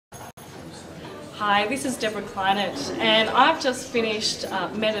Hi, this is Deborah Kleinert, and I've just finished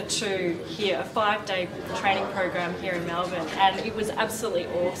Meta 2 here, a 5-day training program here in Melbourne, and it was absolutely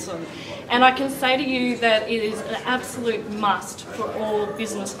awesome. And I can say to you that it is an absolute must for all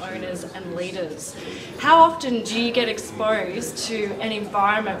business owners and leaders. How often do you get exposed to an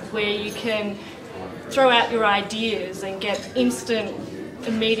environment where you can throw out your ideas and get instant,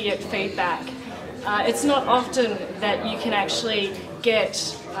 immediate feedback? It's not often that you can actually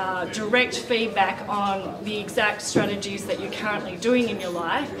get direct feedback on the exact strategies that you're currently doing in your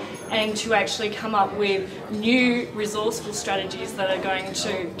life, and to actually come up with new resourceful strategies that are going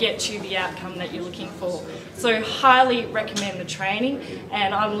to get you the outcome that you're looking for. So highly recommend the training,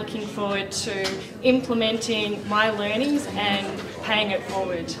 and I'm looking forward to implementing my learnings and paying it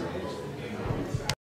forward.